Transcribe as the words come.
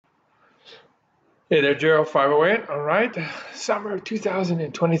Hey there, GERO 508. All right, summer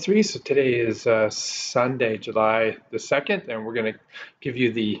 2023. So today is Sunday, July the 2nd, and we're going to give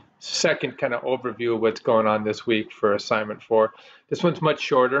you the second kind of overview of what's going on this week for assignment 4. This one's much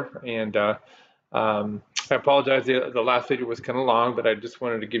shorter, and I apologize, the last video was kind of long, but I just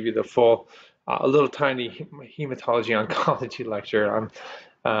wanted to give you the full, a little tiny hematology oncology lecture.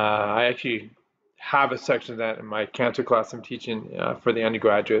 I actually have a section of that in my cancer class I'm teaching for the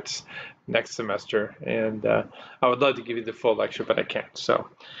undergraduates next semester, and I would love to give you the full lecture, but I can't. So,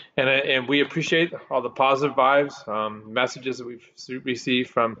 and we appreciate all the positive vibes, messages that we've received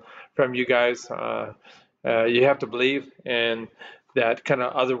from you guys. You have to believe in that kind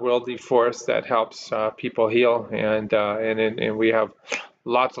of otherworldly force that helps people heal, and we have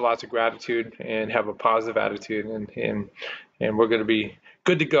lots and lots of gratitude and have a positive attitude, and we're going to be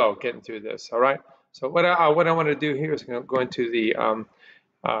good to go getting through this. All right. So what I want to do here is go into the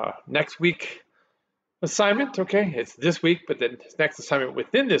next week assignment. Okay, it's this week, but the next assignment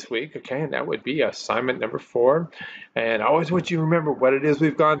within this week. Okay, and that would be assignment number 4. And I always want you to remember what it is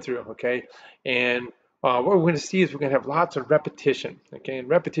we've gone through. Okay, and what we're going to see is we're going to have lots of repetition. Okay, and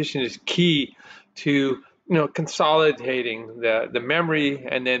repetition is key to consolidating the memory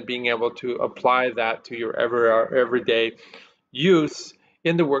and then being able to apply that to your everyday use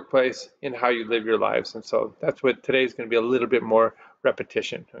in the workplace, in how you live your lives. And so that's what today is going to be, a little bit more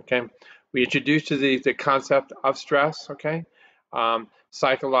repetition. Okay, we introduced you the concept of stress. Okay,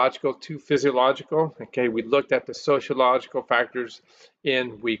 psychological to physiological. Okay, we looked at the sociological factors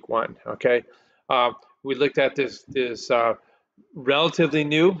in week 1. Okay, we looked at this relatively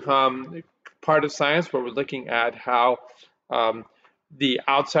new part of science where we're looking at how the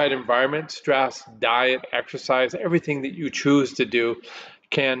outside environment, stress, diet, exercise, everything that you choose to do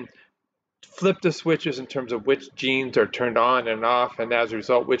can flip the switches in terms of which genes are turned on and off, and as a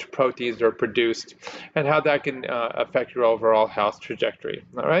result, which proteins are produced, and how that can affect your overall health trajectory.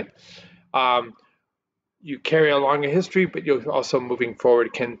 All right. You carry along a history, but you're also moving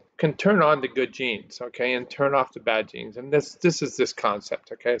forward can turn on the good genes, okay, and turn off the bad genes. And this is this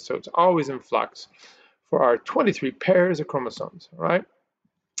concept, okay? So it's always in flux for our 23 pairs of chromosomes, all right?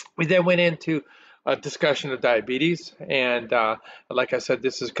 We then went into a discussion of diabetes, and like I said,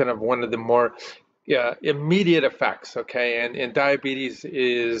 this is kind of one of the more immediate effects, okay? And diabetes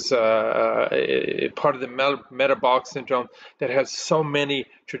is part of the metabolic syndrome that has so many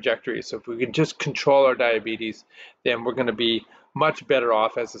trajectories. So if we can just control our diabetes, then we're going to be much better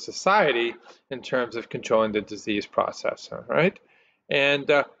off as a society in terms of controlling the disease process, all right?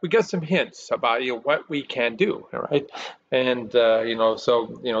 And we got some hints about what we can do, all right? And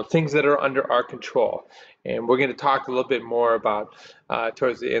so things that are under our control. And we're going to talk a little bit more about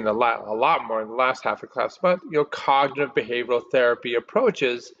towards the end, a lot more in the last half of class about cognitive behavioral therapy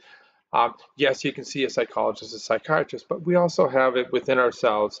approaches. Yes, you can see a psychologist, a psychiatrist, but we also have it within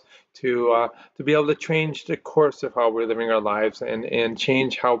ourselves to be able to change the course of how we're living our lives and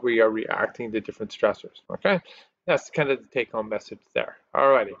change how we are reacting to different stressors. Okay. That's kind of the take-home message there.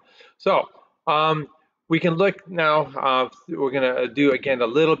 Alrighty, so we can look now. We're going to do again a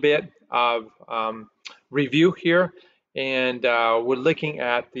little bit of review here, and we're looking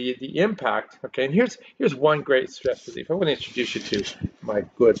at the impact. Okay, and here's one great stress relief. I want to introduce you to my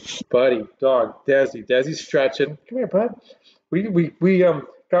good buddy dog Desi. Desi's stretching. Come here, bud. We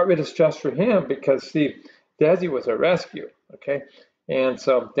got rid of stress for him because see, Desi was a rescue. Okay. And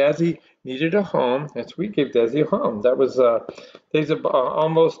so Desi needed a home, and so we gave Desi a home. That was he's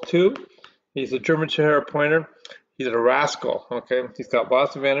almost 2. He's a German Short Pointer. He's a rascal. Okay, he's got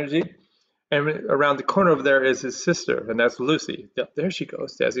lots of energy. And around the corner over there is his sister, and that's Lucy. There she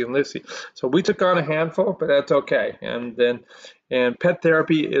goes, Desi and Lucy. So we took on a handful, but that's okay. And pet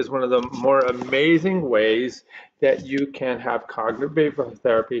therapy is one of the more amazing ways that you can have cognitive behavioral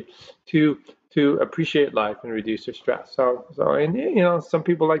therapy to appreciate life and reduce your stress. So and some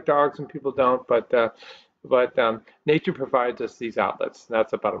people like dogs, some people don't, but nature provides us these outlets. And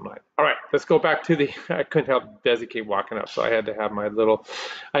that's the bottom line. All right, let's go back to I couldn't help Desi keep walking up, so I had to have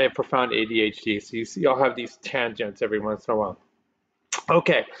I have profound ADHD, so you see I'll have these tangents every once in a while.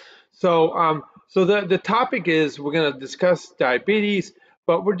 Okay, so the topic is we're going to discuss diabetes,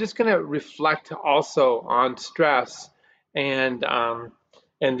 but we're just going to reflect also on stress and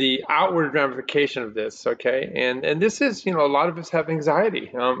the outward ramification of this, okay? And this is, a lot of us have anxiety.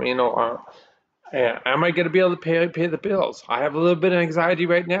 Am I going to be able to pay the bills? I have a little bit of anxiety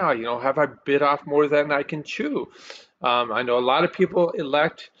right now. Have I bit off more than I can chew? I know a lot of people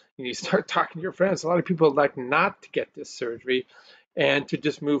elect, you start talking to your friends, a lot of people elect not to get this surgery and to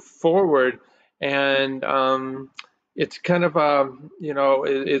just move forward. And it's kind of,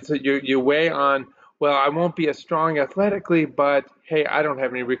 you weigh on well, I won't be as strong athletically, but hey, I don't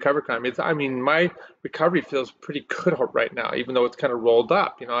have any recovery time. I mean, my recovery feels pretty good right now, even though it's kind of rolled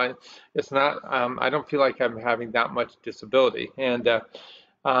up. It's not. I don't feel like I'm having that much disability, and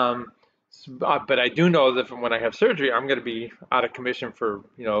um, but I do know that from when I have surgery, I'm going to be out of commission for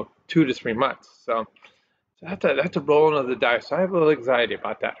 2 to 3 months. So that's a rolling of the dice. So I have a little anxiety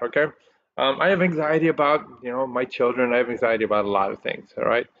about that. Okay, I have anxiety about my children. I have anxiety about a lot of things. All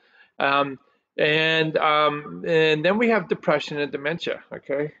right, um, and then we have depression and dementia.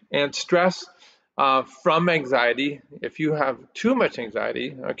 Okay, and stress from anxiety. If you have too much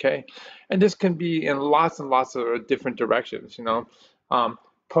anxiety, okay, and this can be in lots and lots of different directions.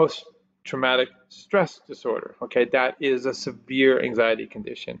 Post-traumatic stress disorder. Okay, that is a severe anxiety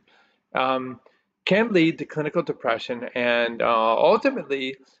condition. Um, can lead to clinical depression, and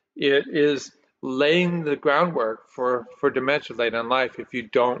ultimately, it is laying the groundwork for dementia late in life if you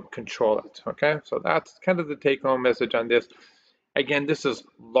don't control it. Okay, so that's kind of the take-home message on this. Again, this is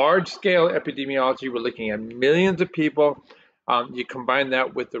large-scale epidemiology. We're looking at millions of people. You combine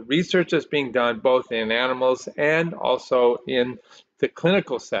that with the research that's being done both in animals and also in the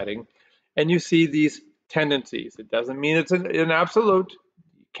clinical setting, and you see these tendencies. It doesn't mean it's an absolute.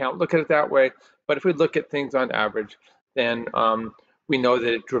 You can't look at it that way. But if we look at things on average, then we know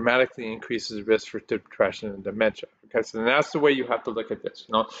that it dramatically increases risk for depression and dementia. Okay, so that's the way you have to look at this.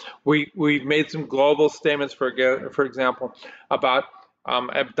 We've made some global statements, for example, about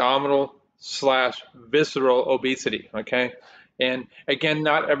abdominal / visceral obesity. Okay, and again,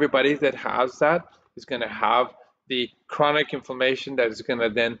 not everybody that has that is going to have the chronic inflammation that is going to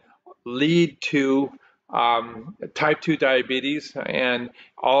then lead to type 2 diabetes and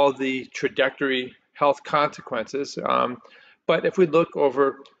all the trajectory health consequences. But if we look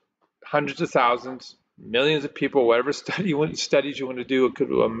over hundreds of thousands, millions of people, whatever studies you want to do, it could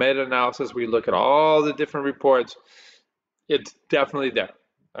do a meta-analysis where you look at all the different reports, it's definitely there.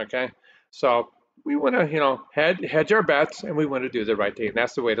 Okay, so we want to hedge our bets, and we want to do the right thing, and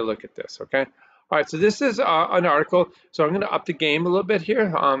that's the way to look at this. Okay. All right, so this is an article. So I'm going to up the game a little bit here.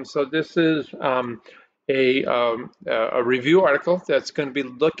 So this is a review article that's going to be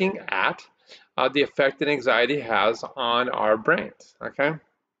looking at the effect that anxiety has on our brains. Okay,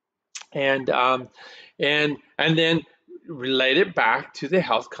 and then relate it back to the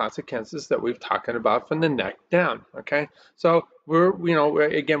health consequences that we've talking about from the neck down. Okay, so we're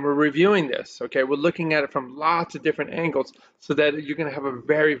reviewing this. Okay, we're looking at it from lots of different angles so that you're going to have a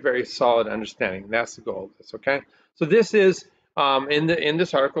very, very solid understanding. That's the goal of this. Okay, so this is in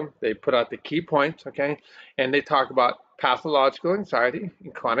this article, they put out the key points. Okay, and they talk about pathological anxiety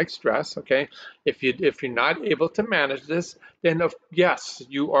and chronic stress. Okay, if you're not able to manage this, then yes,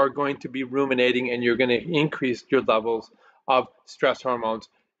 you are going to be ruminating, and you're going to increase your levels of stress hormones.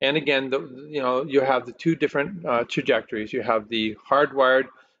 And again, you have the two different trajectories. You have the hardwired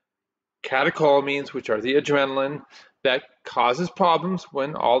catecholamines, which are the adrenaline that causes problems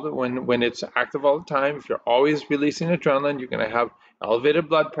when it's active all the time. If you're always releasing adrenaline, you're going to have elevated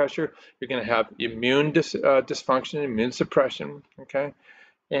blood pressure. You're going to have immune dysfunction, immune suppression. Okay,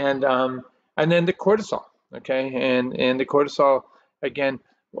 and then the cortisol. Okay, and the cortisol again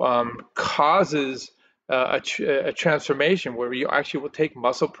causes a transformation where you actually will take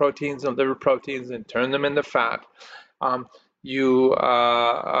muscle proteins and liver proteins and turn them into fat. You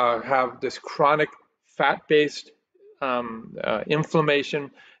have this chronic fat-based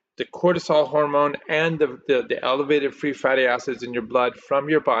inflammation. The cortisol hormone and the elevated free fatty acids in your blood from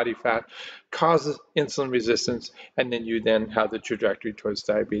your body fat causes insulin resistance, and then you have the trajectory towards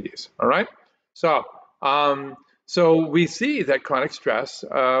diabetes. All right, so we see that chronic stress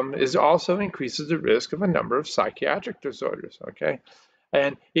is also increases the risk of a number of psychiatric disorders. Okay,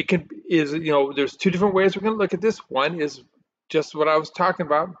 and there's two different ways we're going to look at this. One is just what I was talking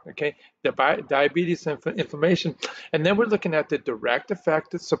about, okay, the diabetes and inflammation. And then we're looking at the direct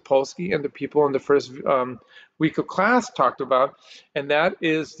effect that Sapolsky and the people in the first week of class talked about, and that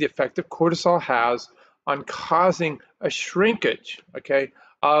is the effect that cortisol has on causing a shrinkage, okay,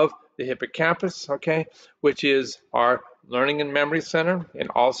 of the hippocampus, okay, which is our learning and memory center, and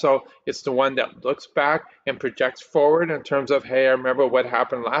also it's the one that looks back and projects forward in terms of, hey, I remember what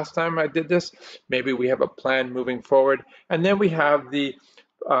happened last time I did this. Maybe we have a plan moving forward. And then we have the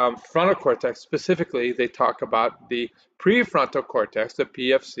frontal cortex. Specifically, they talk about the prefrontal cortex, the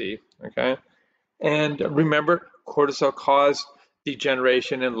PFC. Okay, and remember, cortisol caused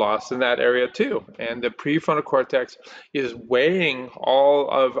degeneration and loss in that area too. And the prefrontal cortex is weighing all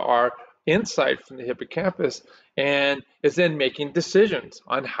of our insight from the hippocampus, and is then making decisions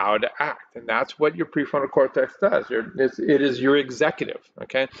on how to act. And that's what your prefrontal cortex does. It is your executive,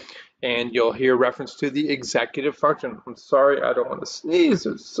 okay? And you'll hear reference to the executive function. I'm sorry, I don't want to sneeze.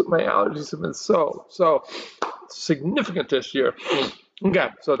 My allergies have been so significant this year. Okay,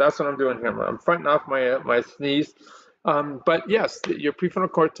 so that's what I'm doing here. I'm fighting off my sneeze. But yes, your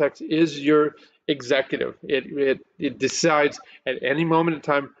prefrontal cortex is your executive. It decides at any moment in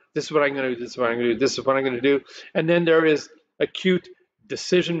time, this is what I'm going to do, this is what I'm going to do, this is what I'm going to do. And then there is acute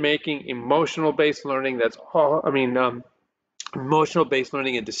decision-making, emotional-based learning. That's all, emotional-based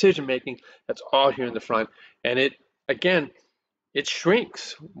learning and decision-making, that's all here in the front. And again, it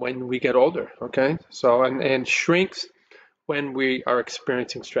shrinks when we get older, okay? So, and shrinks when we are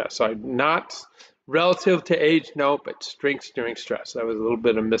experiencing stress. So not relative to age, no, but shrinks during stress. That was a little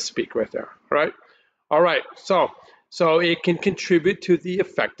bit of misspeak right there, all right, so it can contribute to the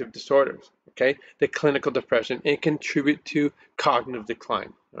affective disorders, okay? The clinical depression, it can contribute to cognitive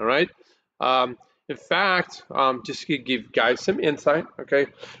decline, all right? In fact, just to give you guys some insight, okay?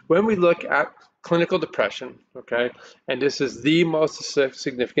 When we look at clinical depression, okay, and this is the most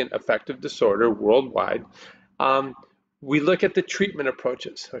significant affective disorder worldwide, we look at the treatment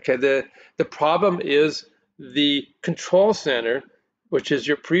approaches, okay? The problem is the control center, which is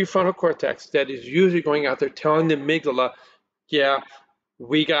your prefrontal cortex, that is usually going out there telling the amygdala, yeah,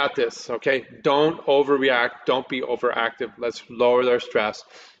 we got this, okay? Don't overreact, don't be overactive, let's lower their stress.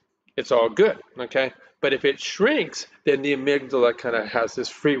 It's all good, okay? But if it shrinks, then the amygdala kind of has this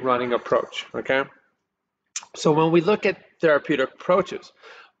free running approach, okay? So when we look at therapeutic approaches,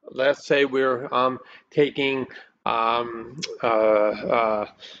 let's say we're taking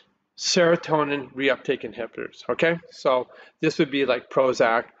serotonin reuptake inhibitors, okay? So this would be like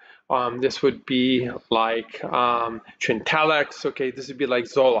Prozac, this would be like Trintellix, okay? This would be like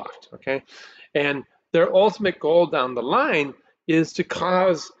Zoloft, okay? And their ultimate goal down the line is to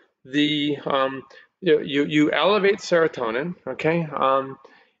cause the, you elevate serotonin, okay?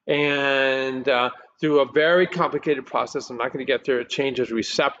 And through a very complicated process, I'm not going to get there, it changes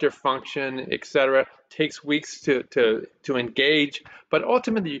receptor function, etc. Takes weeks to engage, but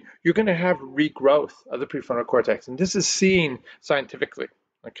ultimately you're going to have regrowth of the prefrontal cortex, and this is seen scientifically,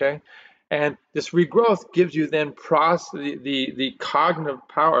 okay? And this regrowth gives you then the cognitive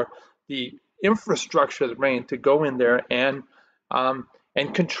power, the infrastructure of the brain to go in there and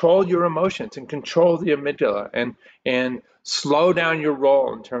control your emotions and control the amygdala and slow down your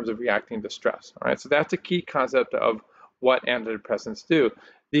role in terms of reacting to stress. All right, so that's a key concept of what antidepressants do.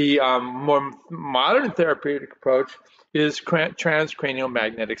 The more modern therapeutic approach is transcranial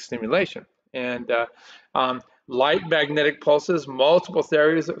magnetic stimulation, and light magnetic pulses, multiple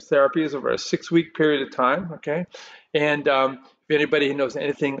therapies over a 6-week period of time. Okay, and if anybody knows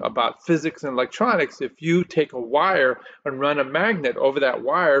anything about physics and electronics, if you take a wire and run a magnet over that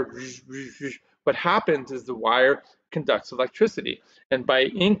wire, what happens is the wire conducts electricity. And by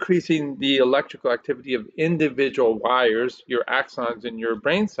increasing the electrical activity of individual wires, your axons in your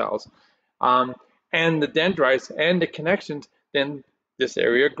brain cells, and the dendrites and the connections, then this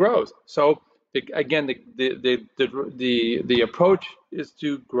area grows. So again, the approach is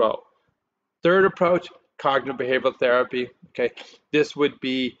to grow. Third approach, cognitive behavioral therapy. Okay, this would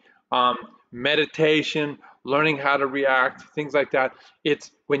be meditation, learning how to react, things like that.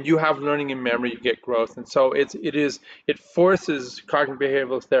 It's when you have learning and memory, you get growth, and so it forces cognitive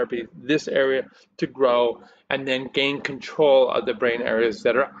behavioral therapy, this area, to grow and then gain control of the brain areas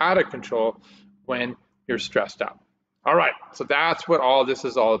that are out of control when you're stressed out. All right, so that's what all this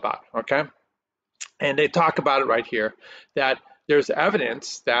is all about. Okay, and they talk about it right here that there's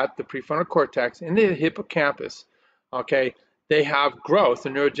evidence that the prefrontal cortex and the hippocampus, okay, they have growth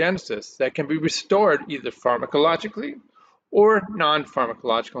and neurogenesis that can be restored either pharmacologically or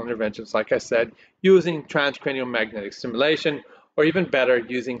non-pharmacological interventions, like I said, using transcranial magnetic stimulation, or even better,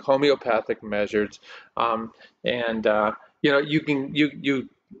 using homeopathic measures.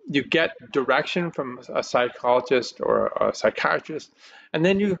 You get direction from a psychologist or a psychiatrist, and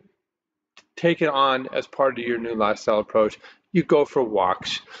then you take it on as part of your new lifestyle approach. You go for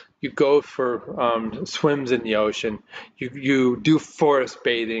walks, you go for swims in the ocean, you do forest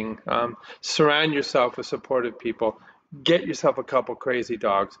bathing, surround yourself with supportive people, get yourself a couple crazy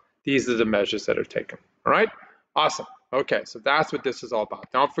dogs. These are the measures that are taken. All right, awesome. Okay, so that's what this is all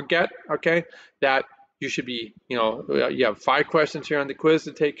about. Don't forget, okay, that you should be, you have 5 questions here on the quiz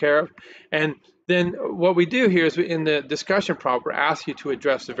to take care of, and then what we do here is in the discussion prompt, we're asking you to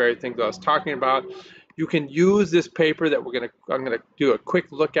address the very things I was talking about. You can use this paper that I'm gonna do a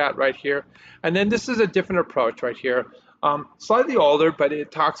quick look at right here, and then this is a different approach right here, slightly older, but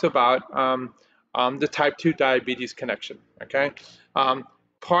it talks about the type 2 diabetes connection, okay?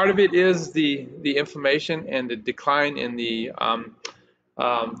 Part of it is the inflammation and the decline in the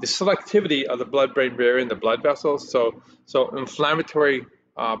selectivity of the blood-brain barrier in the blood vessels. So inflammatory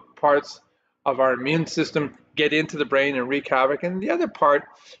parts of our immune system get into the brain and wreak havoc. And the other part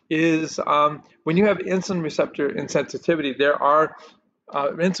is when you have insulin receptor insensitivity, there are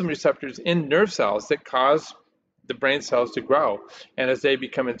insulin receptors in nerve cells that cause the brain cells to grow, and as they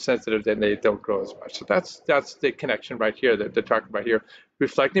become insensitive, then they don't grow as much. So that's the connection right here that they're talking about here,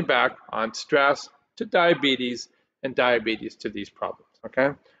 reflecting back on stress to diabetes and diabetes to these problems. Okay,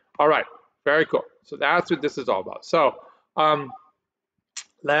 all right, very cool. So that's what this is all about. So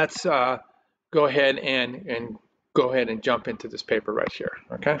let's go ahead and jump into this paper right here.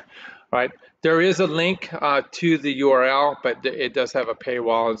 Okay, all right. There is a link to the URL, but it does have a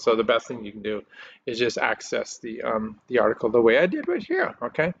paywall, and so the best thing you can do is just access the article the way I did right here.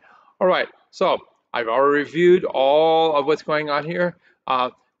 Okay, all right. So I've already reviewed all of what's going on here.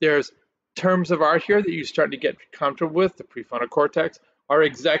 There's terms of art here that you start to get comfortable with: the prefrontal cortex, our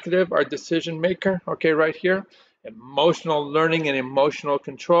executive, our decision maker. Okay, right here. Emotional learning and emotional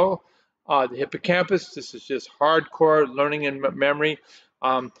control. The hippocampus, this is just hardcore learning and memory.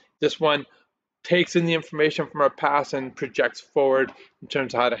 This one takes in the information from our past and projects forward in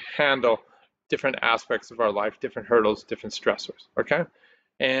terms of how to handle different aspects of our life, different hurdles, different stressors, okay?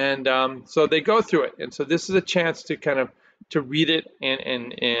 And so they go through it. And so this is a chance to kind of to read it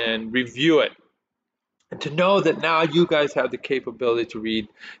and review it. And to know that now you guys have the capability to read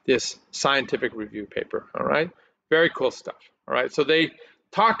this scientific review paper, all right? Very cool stuff, all right? So they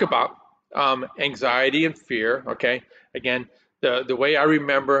talk about anxiety and fear, okay? Again, the way I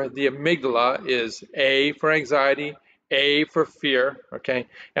remember the amygdala is A for anxiety, A for fear, okay?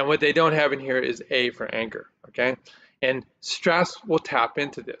 And what they don't have in here is A for anger, okay? And stress will tap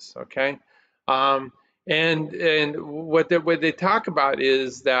into this, okay? And what they talk about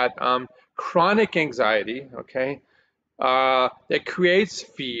is that chronic anxiety, okay, that creates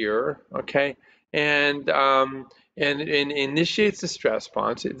fear, okay, and initiates the stress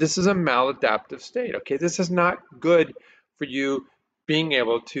response. This is a maladaptive state, okay? This is not good for you being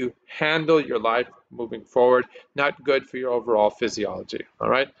able to handle your life moving forward, not good for your overall physiology, all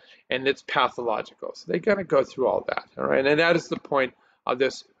right? And it's pathological. So they gotta go through all that, all right? And that is the point of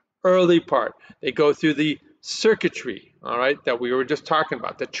this early part. They go through the circuitry, all right, that we were just talking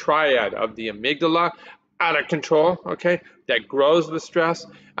about, the triad of the amygdala, out of control, okay, that grows with stress,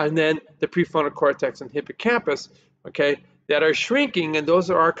 and then the prefrontal cortex and hippocampus, okay, that are shrinking, and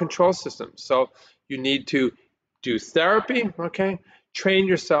those are our control systems. So you need to do therapy, okay, train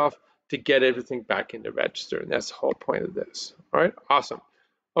yourself to get everything back into register, and that's the whole point of this. All right, awesome.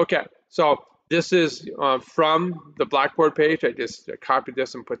 Okay, so this is from the Blackboard page. I just copied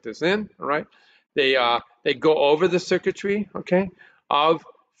this and put this in, all right? They go over the circuitry, okay, of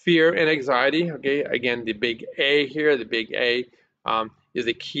fear and anxiety, okay? Again, the big A here, the big A is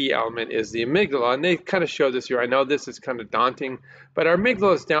a key element, is the amygdala, and they kind of show this here. I know this is kind of daunting, but our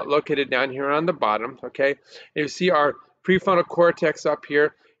amygdala is located down here on the bottom, okay? And you see our prefrontal cortex up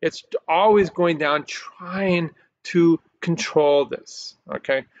here. It's always going down, trying to control this,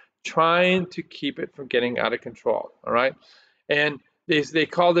 okay? Trying to keep it from getting out of control, all right? And they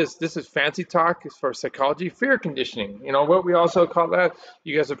call this is fancy talk, is for psychology, fear conditioning. You know what we also call that?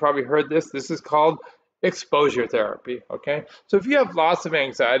 You guys have probably heard this. This is called exposure therapy, okay? So if you have lots of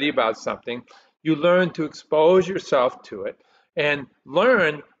anxiety about something, you learn to expose yourself to it and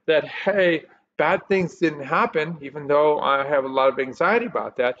learn that, hey, bad things didn't happen, even though I have a lot of anxiety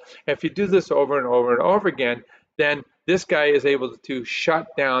about that. And if you do this over and over and over again, then this guy is able to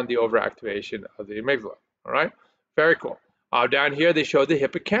shut down the overactivation of the amygdala, all right? Very cool. Down here, they show the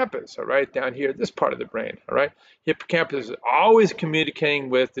hippocampus, all right? Down here, this part of the brain, all right? Hippocampus is always communicating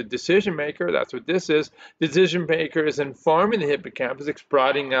with the decision maker. That's what this is. The decision maker is informing the hippocampus,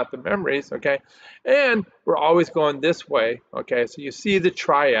 exploiting out the memories, okay? And we're always going this way, okay? So you see the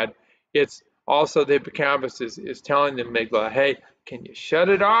triad. It's also the hippocampus is telling the amygdala, hey, can you shut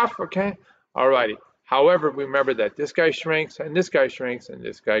it off, okay? All righty. However, remember that this guy shrinks, and this guy shrinks, and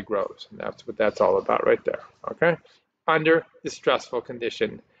this guy grows. And that's what that's all about right there, okay? Under the stressful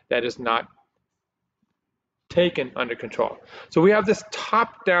condition that is not taken under control. So we have this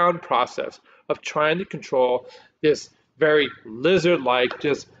top-down process of trying to control this very lizard-like,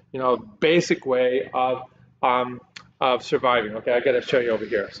 just basic way of surviving. Okay, I got to show you over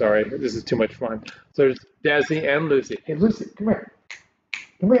here. Sorry, this is too much fun. So there's Desi and Lucy. Hey, Lucy, come here.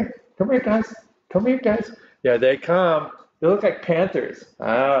 Come here. Come here, guys. Come here, guys. Yeah, they come. They look like panthers.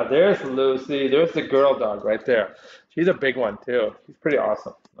 Ah, there's Lucy. There's the girl dog right there. She's a big one too. She's pretty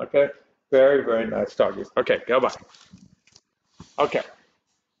awesome. Okay. Very, very nice doggies. Okay, go by. Okay,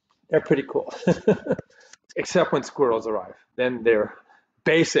 they're pretty cool. Except when squirrels arrive. Then their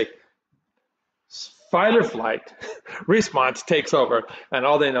basic fight or flight response takes over, and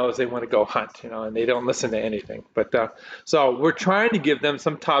all they know is they want to go hunt, and they don't listen to anything. But so we're trying to give them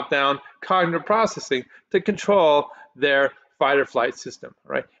some top-down cognitive processing to control their fight or flight system,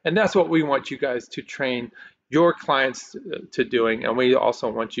 right? And that's what we want you guys to train your clients to doing, and we also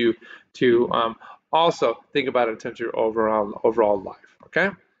want you to also think about it in terms of your overall life, okay?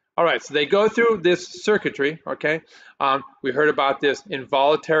 All right, so they go through this circuitry, okay? We heard about this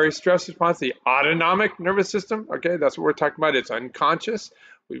involuntary stress response, the autonomic nervous system, okay? That's what we're talking about. It's unconscious.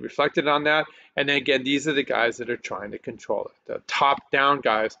 We reflected on that. And then again, these are the guys that are trying to control it. The top-down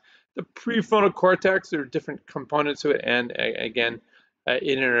guys, the prefrontal cortex, there are different components to it. And again, it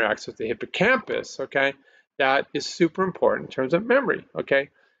interacts with the hippocampus, okay? That is super important in terms of memory, okay?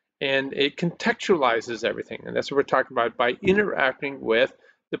 And it contextualizes everything. And that's what we're talking about by interacting with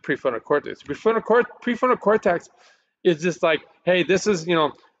the prefrontal cortex. Prefrontal cortex is just like, hey, this is,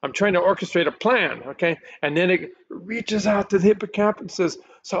 I'm trying to orchestrate a plan, okay? And then it reaches out to the hippocampus and says,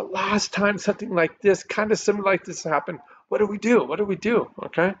 so last time something like this, kind of similar like this happened, what do we do? What do we do,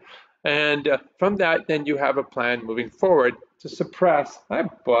 okay? And from that, then you have a plan moving forward to suppress. Hi,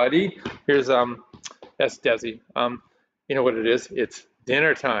 buddy. Here's, that's Desi. You know what it is? It's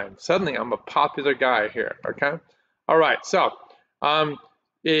dinner time. Suddenly, I'm a popular guy here, okay? All right, so,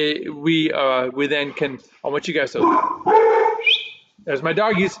 we then can, I want you guys to, there's my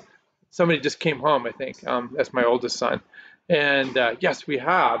doggies. Somebody just came home, I think. That's my oldest son. And yes, we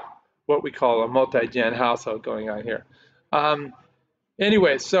have what we call a multi-gen household going on here.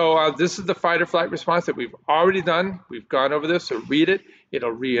 Anyway, so this is the fight or flight response that we've already done. We've gone over this, so read it.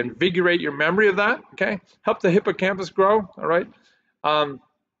 It'll reinvigorate your memory of that, okay? Help the hippocampus grow, all right? And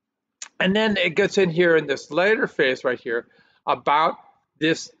then it gets in here in this later phase right here about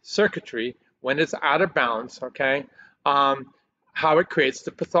this circuitry when it's out of balance, okay? How it creates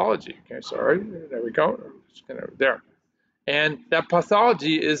the pathology. Okay, sorry, there we go. Just gonna there. And that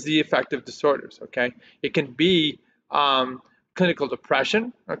pathology is the affective disorders, okay? It can be clinical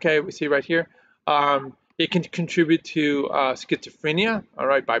depression, okay, we see right here. It can contribute to schizophrenia, all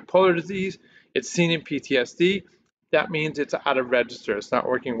right, bipolar disease. It's seen in PTSD. That means it's out of register, it's not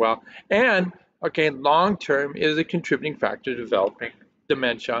working well. And, okay, long-term is a contributing factor to developing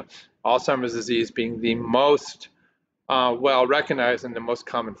dementia, Alzheimer's disease being the most well recognized and the most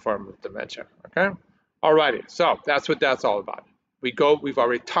common form of dementia, okay? Alrighty, so that's what that's all about. We've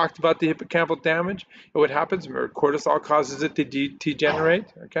already talked about the hippocampal damage and what happens. Remember, cortisol causes it to degenerate,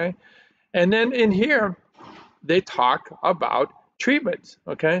 okay? And then in here, they talk about treatments,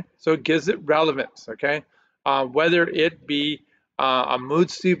 okay? So it gives it relevance, okay? Whether it be a mood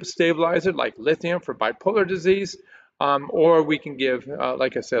stabilizer like lithium for bipolar disease, or we can give,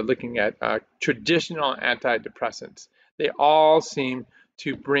 like I said, looking at traditional antidepressants. They all seem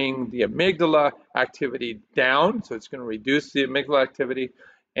to bring the amygdala activity down, so it's going to reduce the amygdala activity,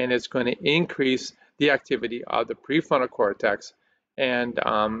 and it's going to increase the activity of the prefrontal cortex and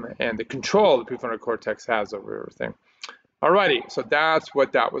the control the prefrontal cortex has over everything. Alrighty, so that's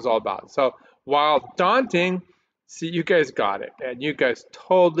what that was all about. So while daunting, see, you guys got it, and you guys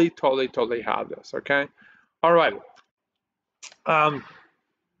totally have this, okay? Alrighty.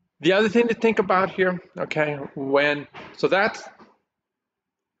 The other thing to think about here, okay, so that's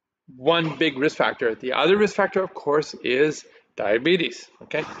one big risk factor. The other risk factor, of course, is diabetes,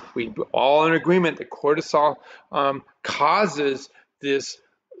 okay? We all in agreement that cortisol causes this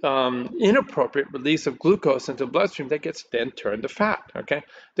inappropriate release of glucose into the bloodstream that gets then turned to fat, okay?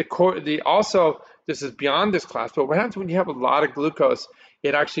 Also, this is beyond this class, but what happens when you have a lot of glucose,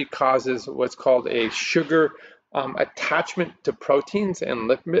 it actually causes what's called a sugar attachment to proteins and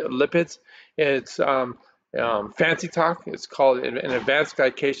lipids. It's fancy talk. It's called an advanced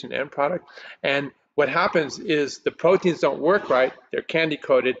glycation end product. And what happens is the proteins don't work right. They're candy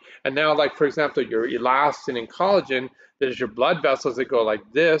coated. And now, like, for example, your elastin and collagen, there's your blood vessels that go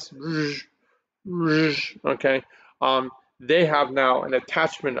like this, okay? They have now an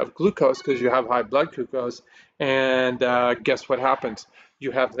attachment of glucose because you have high blood glucose. And guess what happens?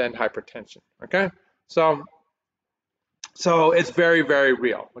 You have then hypertension, okay? So it's very, very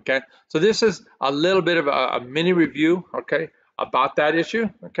real, okay? So this is a little bit of a mini review, okay, about that issue,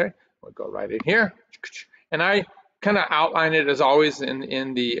 okay? We'll go right in here. And I kind of outline it as always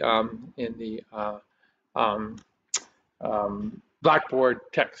in the Blackboard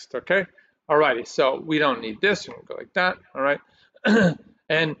text, okay? Alrighty, so we don't need this, we'll go like that, all right?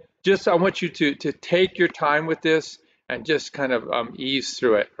 And just I want you to take your time with this and just kind of ease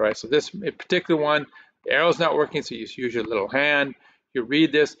through it, right? So this particular one, the arrow's not working, so you use your little hand, you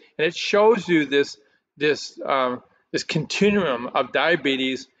read this, and it shows you this continuum of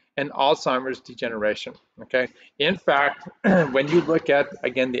diabetes and Alzheimer's degeneration, okay? In fact, when you look at,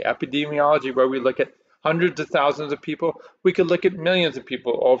 again, the epidemiology, where we look at hundreds of thousands of people, we could look at millions of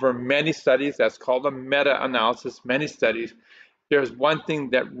people over many studies. That's called a meta-analysis, many studies. There's one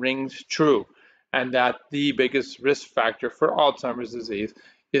thing that rings true, and that the biggest risk factor for Alzheimer's disease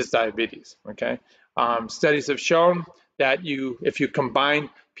is diabetes, okay? Studies have shown that if you combine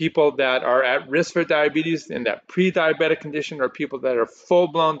people that are at risk for diabetes in that pre-diabetic condition, or people that are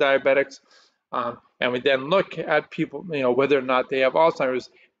full-blown diabetics, and we then look at people, whether or not they have Alzheimer's,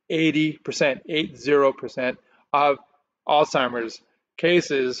 80% of Alzheimer's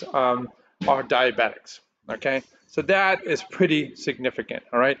cases are diabetics, okay? So that is pretty significant,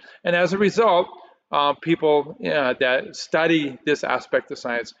 all right? And as a result, people that study this aspect of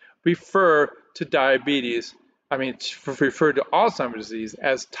science refer to diabetes, refer to Alzheimer's disease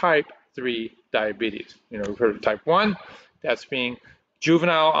as type 3 diabetes. We've heard of type 1, that's being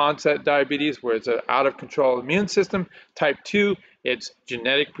juvenile onset diabetes, where it's an out of control immune system. Type 2, it's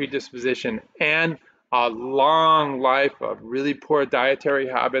genetic predisposition and a long life of really poor dietary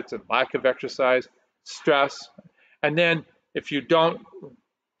habits and lack of exercise, stress. And then if you don't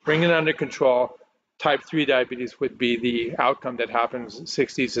bring it under control, type 3 diabetes would be the outcome that happens in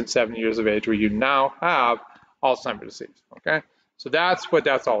 60s and 70 years of age, where you now have Alzheimer's disease, okay? So that's what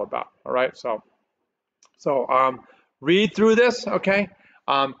that's all about, all right? So read through this, okay?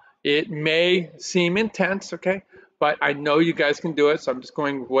 It may seem intense, okay? But I know you guys can do it, so I'm just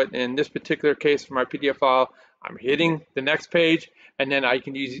going in this particular case for my PDF file, I'm hitting the next page, and then I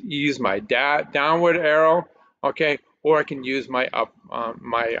can use my downward arrow, okay? Or I can use my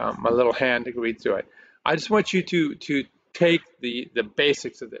my little hand to read through it. I just want you to take the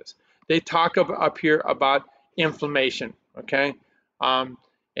basics of this. They talk up here about inflammation, okay? And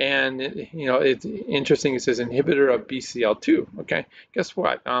it's interesting. It says inhibitor of BCL2. Okay, guess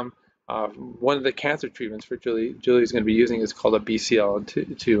what? One of the cancer treatments for Julie's going to be using is called a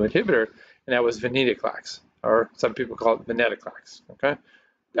BCL2 inhibitor, and that was venetoclax, or some people call it venetoclax. Okay,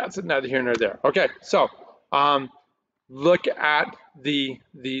 that's neither here nor there. Okay, so look at the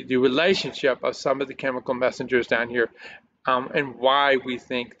relationship of some of the chemical messengers down here, and why we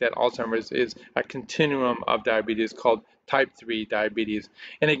think that Alzheimer's is a continuum of diabetes called type 3 diabetes.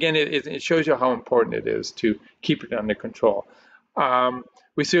 And again, it shows you how important it is to keep it under control.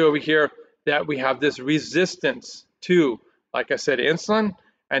 We see over here that we have this resistance to, like I said, insulin,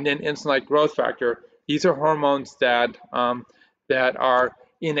 and then insulin-like growth factor. These are hormones that are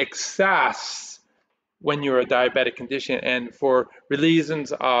in excess when you're a diabetic condition, and for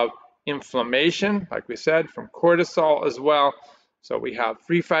reasons of inflammation, like we said, from cortisol as well. So we have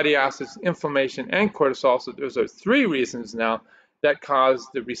free fatty acids, inflammation, and cortisol. So those are three reasons now that cause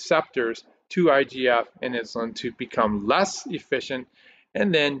the receptors to IGF and insulin to become less efficient,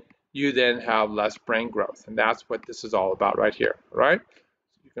 and then you then have less brain growth. And that's what this is all about right here, right?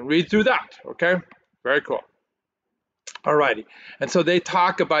 You can read through that, okay? Very cool. Alrighty, and so they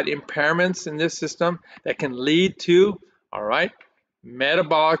talk about impairments in this system that can lead to, all right,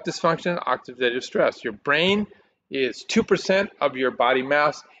 metabolic dysfunction, oxidative stress. Your brain is 2% of your body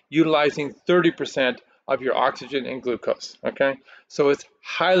mass, utilizing 30% of your oxygen and glucose, okay? So it's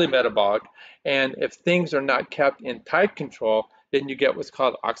highly metabolic, and if things are not kept in tight control, then you get what's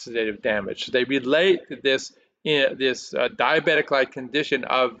called oxidative damage. So they relate this diabetic-like condition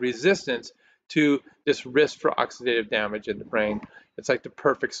of resistance to this risk for oxidative damage in the brain. It's like the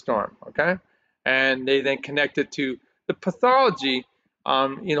perfect storm, okay? And they then connect it to the pathology.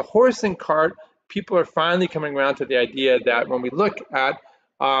 Horse and cart, people are finally coming around to the idea that when we look at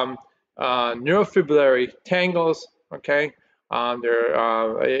neurofibrillary tangles, okay,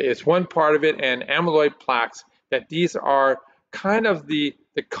 it's one part of it, and amyloid plaques, that these are kind of the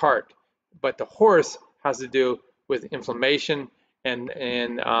cart, but the horse has to do with inflammation and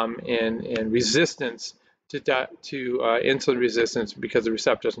resistance to insulin resistance because the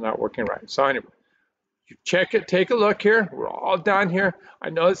receptors are not working right. So anyway, you check it, take a look here. We're all down here. I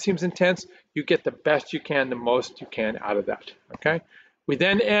know it seems intense. You get the best you can, the most you can out of that, okay? We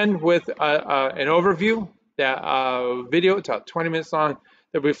then end with an overview, that video, it's about 20 minutes long,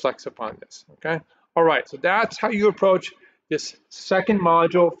 that reflects upon this, okay? All right, so that's how you approach this second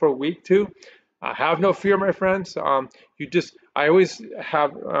module for week 2. Have no fear, my friends. I always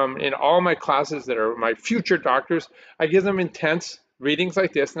have, in all my classes that are my future doctors, I give them intense readings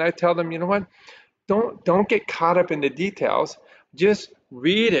like this, and I tell them, you know what, don't get caught up in the details. Just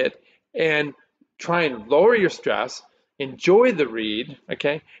read it and try and lower your stress, enjoy the read,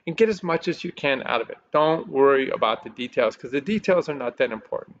 okay, and get as much as you can out of it. Don't worry about the details because the details are not that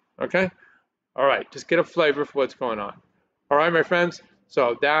important, okay? All right, just get a flavor for what's going on. All right, my friends,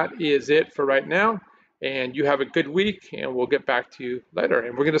 so that is it for right now. And you have a good week, and we'll get back to you later.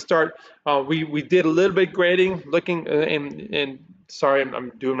 And we're going to start. We did a little bit grading, looking, and sorry,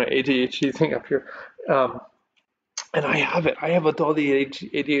 I'm doing my ADHD thing up here. And I have it. I have all the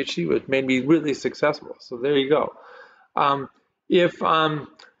ADHD, which made me really successful. So there you go. If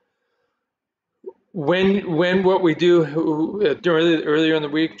when what we do earlier in the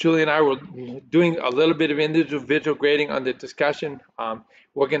week, Julie and I were doing a little bit of individual grading on the discussion.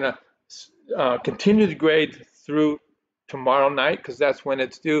 We're gonna continue to grade through tomorrow night because that's when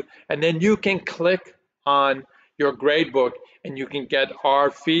it's due, and then you can click on your grade book and you can get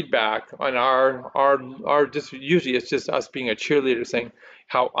our feedback on our just usually it's just us being a cheerleader saying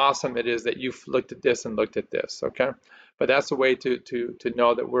how awesome it is that you've looked at this and looked at this, okay? But that's a way to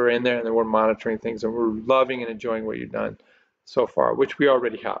know that we're in there and that we're monitoring things and we're loving and enjoying what you've done so far, which we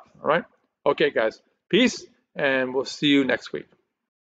already have. All right. Okay, guys. Peace, and we'll see you next week.